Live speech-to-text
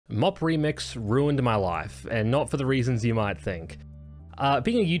Mop Remix ruined my life, and not for the reasons you might think.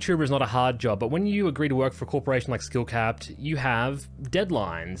 Being a YouTuber is not a hard job, but when you agree to work for a corporation like Skillcapped, you have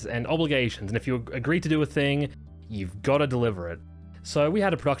deadlines and obligations, and if you agree to do a thing, you've got to deliver it. So we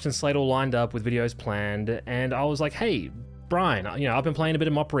had a production slate all lined up with videos planned, and I was like, hey, Brian, I've been playing a bit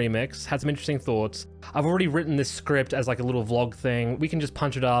of Mop Remix, had some interesting thoughts. I've already written this script as like a little vlog thing. We can just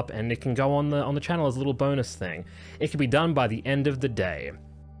punch it up and it can go on the channel as a little bonus thing. It can be done by the end of the day.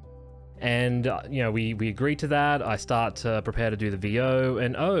 And, we agreed to that. I start to prepare to do the VO,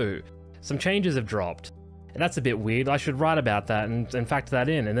 and oh, some changes have dropped. And that's a bit weird. I should write about that and factor that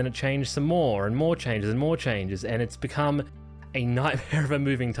in. And then it changed some more, and more changes, and it's become a nightmare of a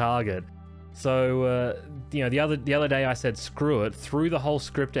moving target. So, the other day I said, screw it, threw the whole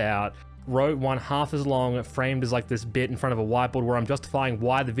script out, wrote one half as long, framed as like this bit in front of a whiteboard where I'm justifying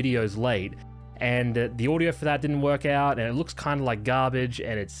why the video's late. And the audio for that didn't work out, and it looks kind of like garbage,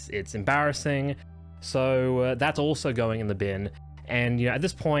 and it's embarrassing. So that's also going in the bin. And at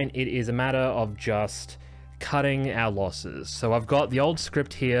this point, it is a matter of just cutting our losses. So I've got the old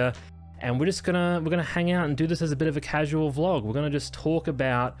script here, and we're gonna hang out and do this as a bit of a casual vlog. We're gonna just talk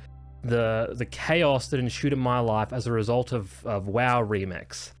about the chaos that ensued in my life as a result of WoW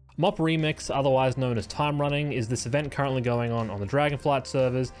Remix. Mop Remix, otherwise known as Time Running, is this event currently going on the dragonflight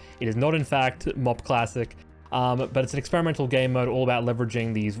servers. It is not in fact Mop Classic, but it's an experimental game mode all about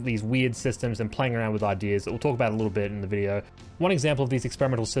leveraging these weird systems and playing around with ideas that we'll talk about a little bit in the video. One example of these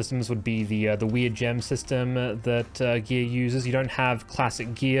experimental systems would be the weird gem system that gear uses. You don't have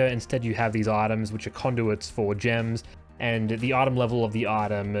classic gear, instead you have these items which are conduits for gems, and the item level of the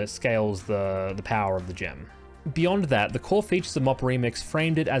item scales the power of the gem. Beyond that, the core features of Mop Remix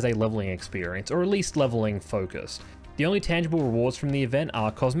framed it as a leveling experience, or at least leveling focused. The only tangible rewards from the event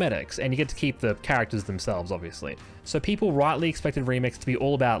are cosmetics, and you get to keep the characters themselves, obviously. So people rightly expected Remix to be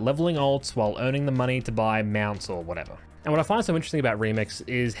all about leveling alts while earning the money to buy mounts or whatever. And what I find so interesting about Remix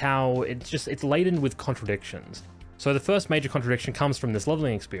is how it's laden with contradictions. So the first major contradiction comes from this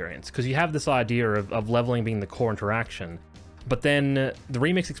leveling experience, because you have this idea of leveling being the core interaction. But then the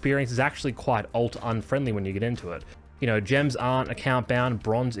Remix experience is actually quite alt unfriendly when you get into it. Gems aren't account bound,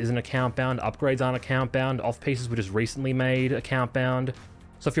 bronze isn't account bound, upgrades aren't account bound, off pieces were just recently made account bound.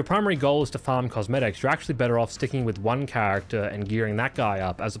 So if your primary goal is to farm cosmetics, you're actually better off sticking with one character and gearing that guy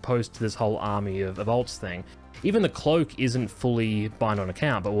up as opposed to this whole army of alts thing. Even the cloak isn't fully bind on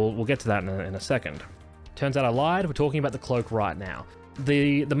account, but we'll get to that in a second. Turns out I lied, we're talking about the cloak right now.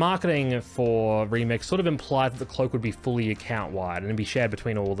 The marketing for Remix sort of implied that the cloak would be fully account-wide and be shared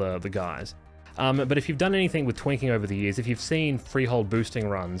between all the guys. But if you've done anything with twinking over the years, if you've seen freehold boosting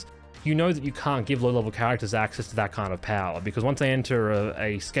runs, you know that you can't give low-level characters access to that kind of power, because once they enter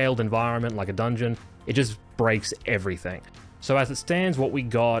a scaled environment like a dungeon, it just breaks everything. So as it stands, what we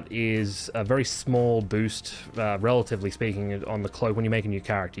got is a very small boost, relatively speaking, on the cloak when you make a new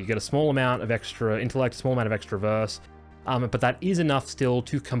character. You get a small amount of extra intellect, a small amount of extra verse, but that is enough still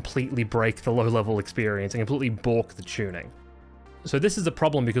to completely break the low-level experience and completely balk the tuning. So this is a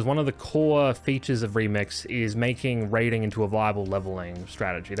problem because one of the core features of Remix is making raiding into a viable leveling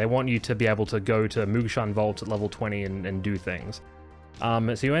strategy. They want you to be able to go to Mugshan Vaults at level 20 and do things.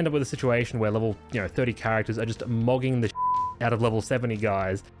 So you end up with a situation where level 30 characters are just mogging the out of level 70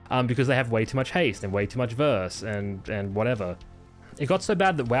 guys because they have way too much haste and way too much verse and whatever. It got so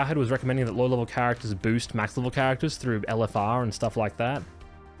bad that Wowhead was recommending that low-level characters boost max-level characters through LFR and stuff like that.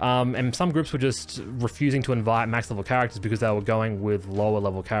 And some groups were just refusing to invite max-level characters because they were going with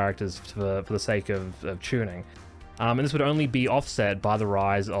lower-level characters for the sake of tuning. And this would only be offset by the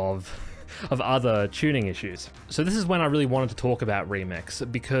rise of other tuning issues. So this is when I really wanted to talk about Remix,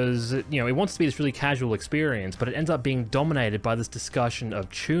 because it wants to be this really casual experience, but it ends up being dominated by this discussion of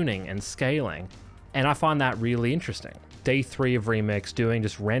tuning and scaling. And I find that really interesting. Day 3 of Remix, doing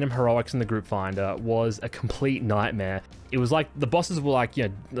just random heroics in the group finder, was a complete nightmare. It was like the bosses were like,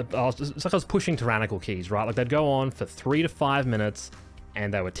 it's like I was pushing tyrannical keys, right? Like they'd go on for 3 to 5 minutes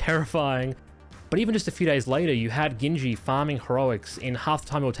and they were terrifying. But even just a few days later, you had Genji farming heroics in half the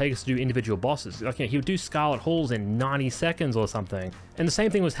time it would take us to do individual bosses. Like, he would do Scarlet Halls in 90 seconds or something. And the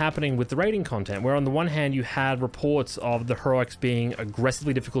same thing was happening with the raiding content, where on the one hand, you had reports of the heroics being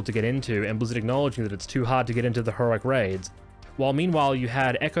aggressively difficult to get into, and Blizzard acknowledging that it's too hard to get into the heroic raids. While meanwhile, you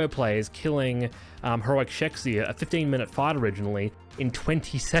had Echo players killing heroic Shexia, a 15-minute fight originally, in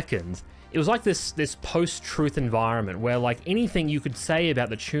 20 seconds. It was like this post-truth environment where like anything you could say about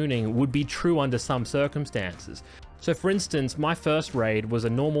the tuning would be true under some circumstances. So for instance, my first raid was a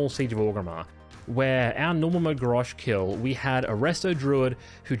normal Siege of Orgrimmar, where our normal mode Garrosh kill, we had a Resto Druid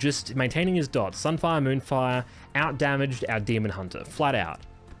who just maintaining his dots, Sunfire, Moonfire, out-damaged our Demon Hunter, flat out.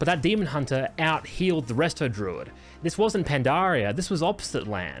 but that demon hunter out-healed the resto druid. This wasn't Pandaria, this was opposite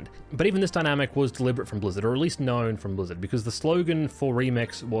land. But even this dynamic was deliberate from Blizzard, or at least known from Blizzard, because the slogan for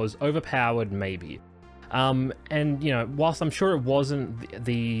Remix was overpowered maybe. And, you know, whilst I'm sure it wasn't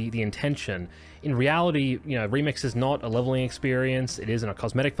the intention, in reality, you know, Remix is not a leveling experience, it isn't a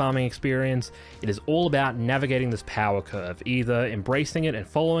cosmetic farming experience, it is all about navigating this power curve, either embracing it and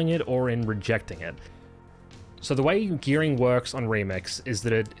following it, or in rejecting it. So the way gearing works on Remix is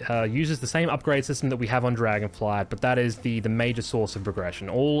that it uses the same upgrade system that we have on Dragonflight, but that is the major source of progression.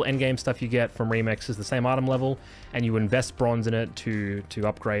 All endgame stuff you get from Remix is the same item level, and you invest bronze in it to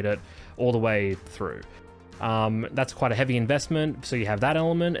upgrade it all the way through. That's quite a heavy investment, so you have that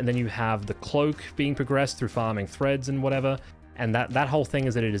element, and then you have the cloak being progressed through farming threads and whatever, and that whole thing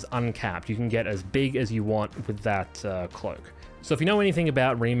is that it is uncapped. You can get as big as you want with that cloak. So if you know anything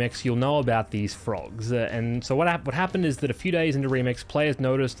about Remix, you'll know about these frogs. And so what happened is that a few days into Remix, players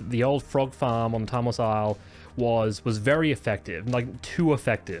noticed that the old frog farm on Timeless Isle was very effective, like too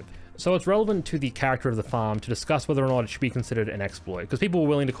effective. So it's relevant to the character of the farm to discuss whether or not it should be considered an exploit, because people were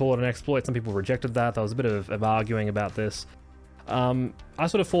willing to call it an exploit, some people rejected that. There was a bit of arguing about this. I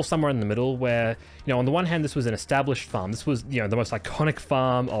sort of fall somewhere in the middle where, you know, on the one hand, this was an established farm. This was, you know, the most iconic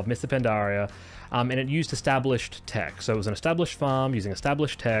farm of Mythic Pandaria, and it used established tech. So it was an established farm using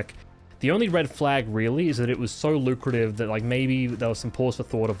established tech. The only red flag really is that it was so lucrative that, like, maybe there was some pause for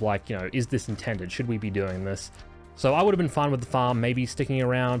thought of, like, you know, is this intended? Should we be doing this? So I would have been fine with the farm, maybe sticking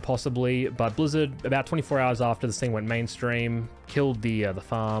around, possibly, but Blizzard, about 24 hours after this thing went mainstream, killed the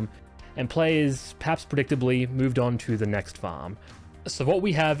farm, and players, perhaps predictably, moved on to the next farm. So what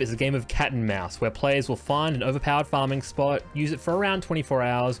we have is a game of cat and mouse, where players will find an overpowered farming spot, use it for around 24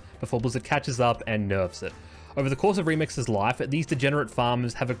 hours before Blizzard catches up and nerfs it. Over the course of Remix's life, these degenerate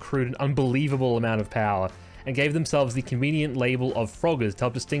farmers have accrued an unbelievable amount of power, and gave themselves the convenient label of froggers to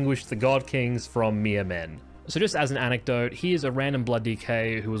help distinguish the God Kings from mere men. So just as an anecdote, here's a random Blood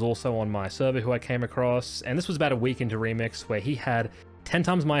DK who was also on my server who I came across, and this was about a week into Remix, where he had 10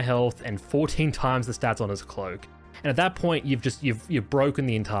 times my health and 14 times the stats on his cloak. And at that point, you've broken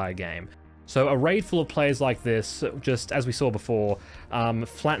the entire game. So a raid full of players like this, just as we saw before,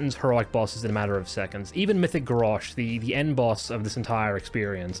 flattens heroic bosses in a matter of seconds. Even Mythic Garrosh, the end boss of this entire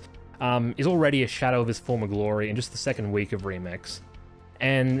experience, is already a shadow of his former glory in just the second week of Remix.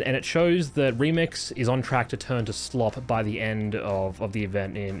 And it shows that Remix is on track to turn to slop by the end of the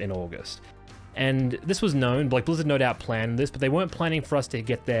event in August. And this was known, like Blizzard no doubt planned this, but they weren't planning for us to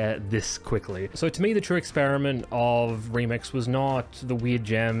get there this quickly. So to me, the true experiment of Remix was not the weird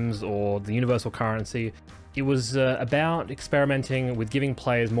gems or the universal currency. It was about experimenting with giving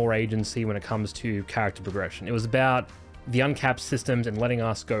players more agency when it comes to character progression. It was about the uncapped systems and letting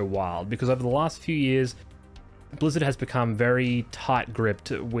us go wild, because over the last few years, Blizzard has become very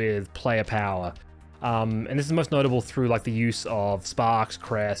tight-gripped with player power. And this is most notable through, like, the use of Sparks,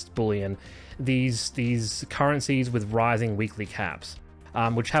 Crest, Bullion, these currencies with rising weekly caps,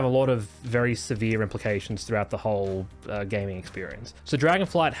 which have a lot of very severe implications throughout the whole gaming experience. So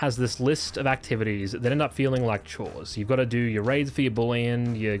Dragonflight has this list of activities that end up feeling like chores. You've got to do your raids for your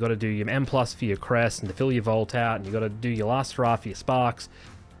Bullion, you've got to do your M+ for your Crest and to fill your Vault out, and you've got to do your last hurrah for your Sparks,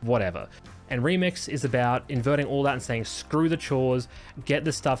 whatever. And Remix is about inverting all that and saying, screw the chores, get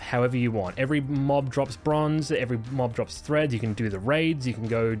the stuff however you want. Every mob drops bronze, every mob drops threads, you can do the raids, you can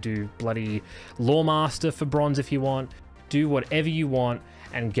go do bloody Lawmaster for bronze if you want. Do whatever you want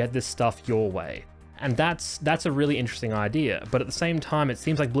and get this stuff your way. And that's a really interesting idea, but at the same time, it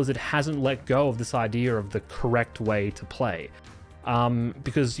seems like Blizzard hasn't let go of this idea of the correct way to play.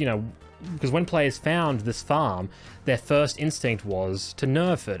 Because when players found this farm, their first instinct was to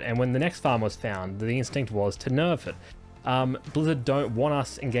nerf it, and when the next farm was found, the instinct was to nerf it. Blizzard don't want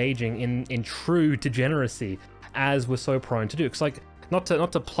us engaging in true degeneracy, as we're so prone to do. It's like, not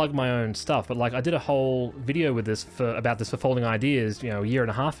to plug my own stuff, but like I did a whole video with this about this for Folding Ideas, a year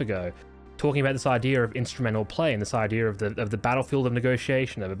and a half ago, talking about this idea of instrumental play and this idea of the battlefield of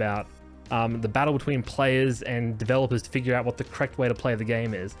negotiation, about the battle between players and developers to figure out what the correct way to play the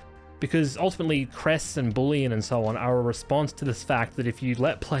game is. Because ultimately, crests and bullion and so on are a response to this fact that if you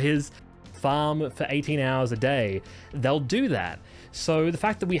let players farm for 18 hours a day, they'll do that. So the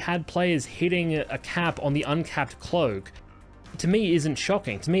fact that we had players hitting a cap on the uncapped cloak, to me, isn't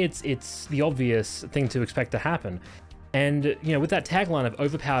shocking. To me, it's the obvious thing to expect to happen. And, with that tagline of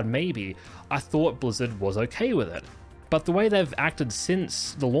overpowered maybe, I thought Blizzard was okay with it. But the way they've acted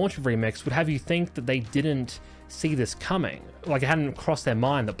since the launch of Remix would have you think that they didn't see this coming. Like, it hadn't crossed their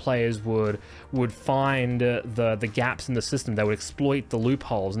mind that players would find the gaps in the system, they would exploit the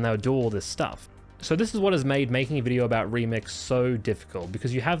loopholes, and they would do all this stuff. So this is what has made making a video about Remix so difficult,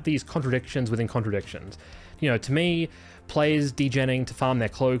 because you have these contradictions within contradictions. You know, to me, players degenning to farm their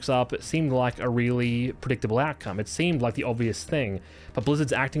cloaks up, it seemed like a really predictable outcome. It seemed like the obvious thing, but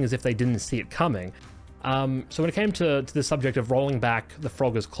Blizzard's acting as if they didn't see it coming. So when it came to the subject of rolling back the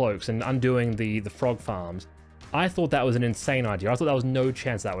Froggers' cloaks and undoing the frog farms, I thought that was an insane idea. I thought there was no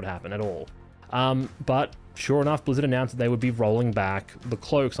chance that would happen at all. But sure enough, Blizzard announced that they would be rolling back the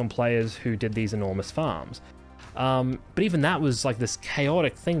cloaks on players who did these enormous farms. But even that was like this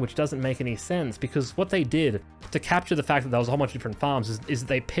chaotic thing which doesn't make any sense, because what they did to capture the fact that there was a whole bunch of different farms is that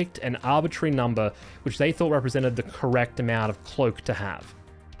they picked an arbitrary number which they thought represented the correct amount of cloak to have.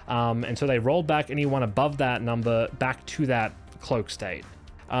 And so they rolled back anyone above that number back to that cloak state.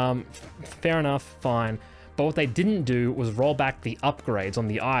 Fair enough, fine. But what they didn't do was roll back the upgrades on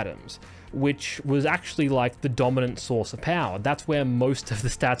the items, which was actually like the dominant source of power. That's where most of the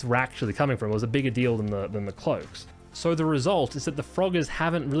stats were actually coming from. It was a bigger deal than the cloaks. So the result is that the Froggers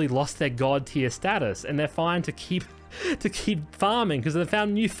haven't really lost their god tier status, and they're fine to keep farming because they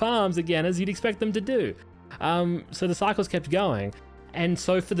found new farms again, as you'd expect them to do. So the cycles kept going. And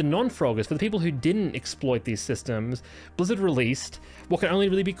so for the non-Froggers, for the people who didn't exploit these systems, Blizzard released what can only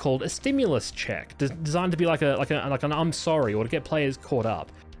really be called a stimulus check, designed to be like an I'm sorry, or to get players caught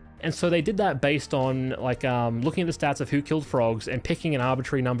up. And so they did that based on like looking at the stats of who killed frogs and picking an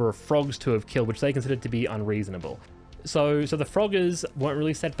arbitrary number of frogs to have killed, which they considered to be unreasonable. So the Froggers weren't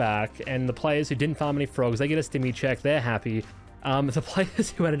really set back, and the players who didn't farm any frogs, they get a stimmy check, they're happy. The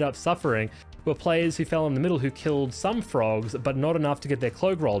players who ended up suffering were players who fell in the middle, who killed some frogs, but not enough to get their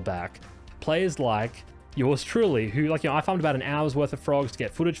cloak rolled back. Players like yours truly, who, like, you know, I farmed about an hour's worth of frogs to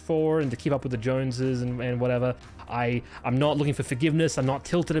get footage for and to keep up with the Joneses and whatever. I'm not looking for forgiveness, I'm not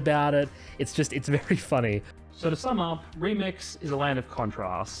tilted about it. It's very funny. So to sum up, Remix is a land of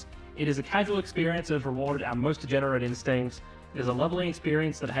contrasts. It is a casual experience that has rewarded our most degenerate instincts. It is a leveling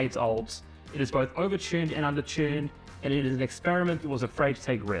experience that hates ults. It is both overtuned and undertuned, and it is an experiment that was afraid to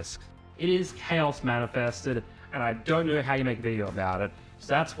take risks. It is chaos manifested, and I don't know how you make a video about it. So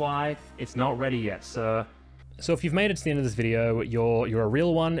that's why it's not ready yet, sir. So if you've made it to the end of this video, you're a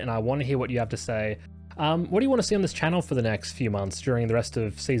real one, and I want to hear what you have to say. What do you want to see on this channel for the next few months during the rest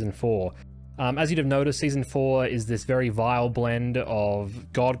of Season 4? As you'd have noticed, Season 4 is this very vile blend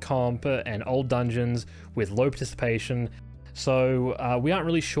of God comp and old dungeons with low participation. So we aren't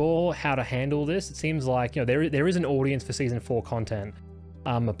really sure how to handle this. It seems like, you know, there is an audience for Season 4 content.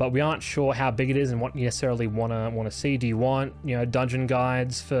 But we aren't sure how big it is and what you necessarily want to see. Do you want, you know, dungeon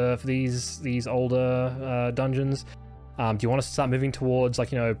guides for these older dungeons? Do you want us to start moving towards,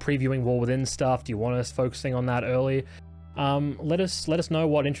 like, you know, previewing War Within stuff? Do you want us focusing on that early? Let us know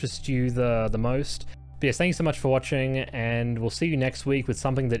what interests you the most. But yes, thank you so much for watching, and we'll see you next week with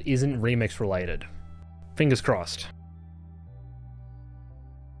something that isn't Remix related. Fingers crossed.